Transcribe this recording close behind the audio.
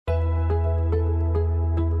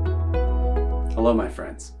Hello, my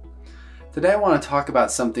friends. Today I want to talk about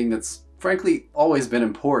something that's frankly always been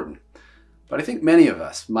important, but I think many of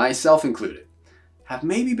us, myself included, have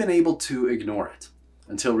maybe been able to ignore it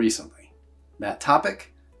until recently. That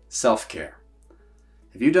topic, self-care.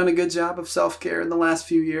 Have you done a good job of self-care in the last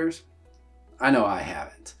few years? I know I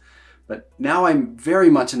haven't, but now I'm very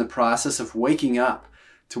much in the process of waking up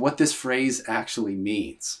to what this phrase actually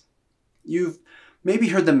means. You've maybe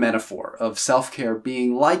heard the metaphor of self-care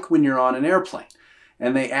being like when you're on an airplane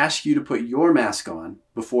and they ask you to put your mask on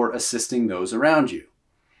before assisting those around you.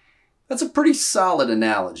 That's a pretty solid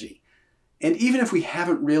analogy. And even if we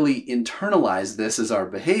haven't really internalized this as our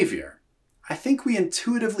behavior, I think we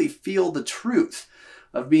intuitively feel the truth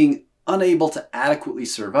of being unable to adequately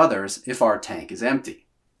serve others if our tank is empty.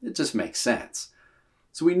 It just makes sense.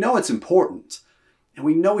 So we know it's important, and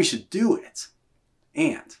we know we should do it.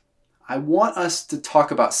 And I want us to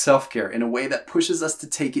talk about self-care in a way that pushes us to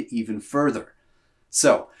take it even further.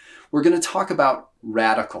 So we're going to talk about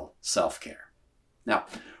radical self-care. Now,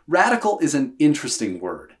 radical is an interesting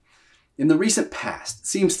word. In the recent past, it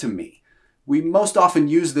seems to me, we most often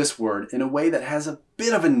use this word in a way that has a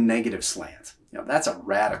bit of a negative slant. That's a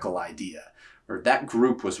radical idea, or that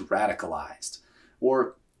group was radicalized,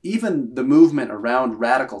 or even the movement around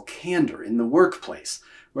radical candor in the workplace,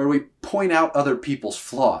 where we point out other people's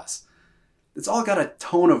flaws. It's all got a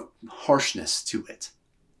tone of harshness to it.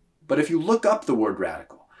 But if you look up the word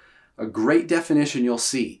radical, a great definition you'll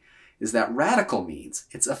see is that radical means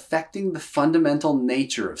it's affecting the fundamental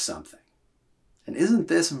nature of something. And isn't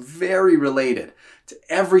this very related to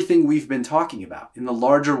everything we've been talking about in the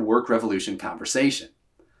larger work revolution conversation?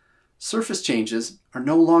 Surface changes are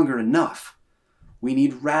no longer enough. We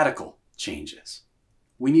need radical changes.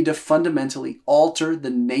 We need to fundamentally alter the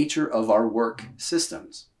nature of our work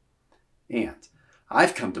systems. And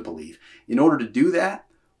I've come to believe in order to do that,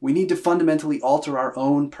 we need to fundamentally alter our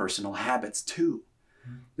own personal habits too.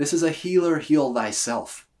 This is a healer, heal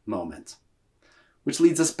thyself moment. Which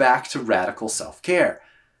leads us back to radical self-care.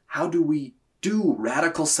 How do we do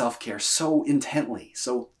radical self-care so intently,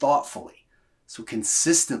 so thoughtfully, so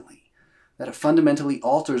consistently, that it fundamentally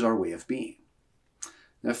alters our way of being?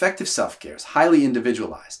 Now, effective self-care is highly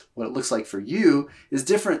individualized. What it looks like for you is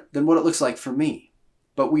different than what it looks like for me.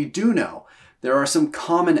 But we do know there are some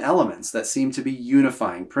common elements that seem to be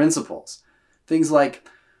unifying principles. Things like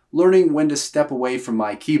learning when to step away from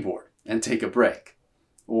my keyboard and take a break,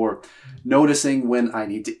 or noticing when I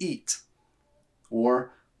need to eat,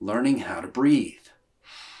 or learning how to breathe.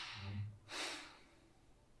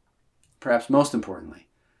 Perhaps most importantly,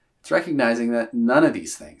 it's recognizing that none of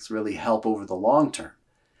these things really help over the long term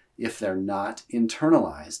if they're not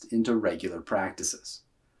internalized into regular practices.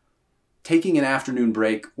 Taking an afternoon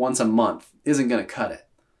break once a month isn't going to cut it.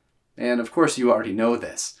 And of course you already know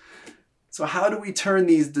this. So how do we turn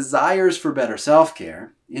these desires for better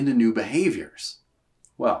self-care into new behaviors?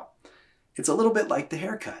 Well, it's a little bit like the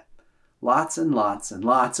haircut. Lots and lots and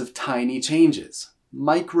lots of tiny changes,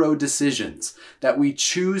 micro decisions that we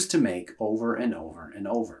choose to make over and over and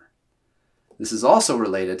over. This is also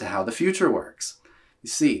related to how the future works. You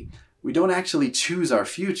see, we don't actually choose our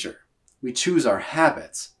future. We choose our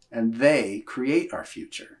habits, and they create our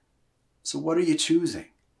future. So what are you choosing?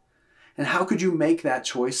 And how could you make that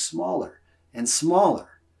choice smaller and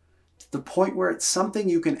smaller to the point where it's something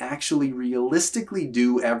you can actually realistically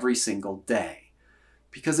do every single day?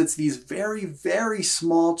 Because it's these very, very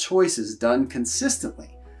small choices done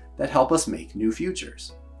consistently that help us make new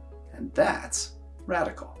futures. And that's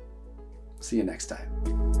radical. See you next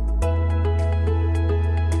time.